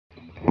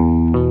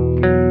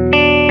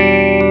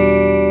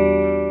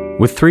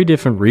With 3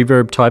 different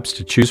reverb types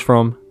to choose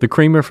from, the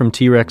Creamer from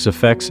T-Rex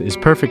Effects is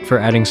perfect for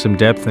adding some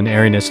depth and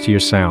airiness to your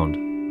sound.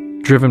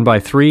 Driven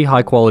by 3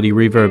 high-quality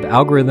reverb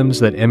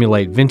algorithms that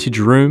emulate vintage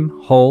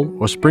room, hall,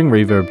 or spring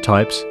reverb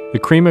types, the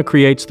Creamer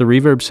creates the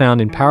reverb sound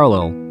in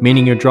parallel,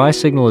 meaning your dry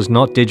signal is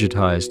not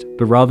digitized,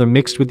 but rather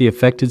mixed with the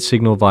affected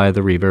signal via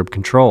the reverb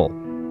control.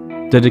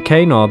 The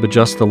decay knob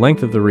adjusts the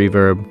length of the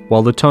reverb,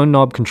 while the tone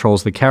knob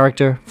controls the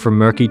character from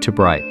murky to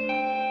bright.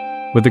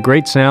 With a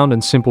great sound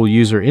and simple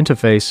user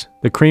interface,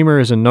 the Creamer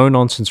is a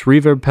no-nonsense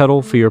reverb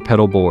pedal for your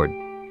pedal board.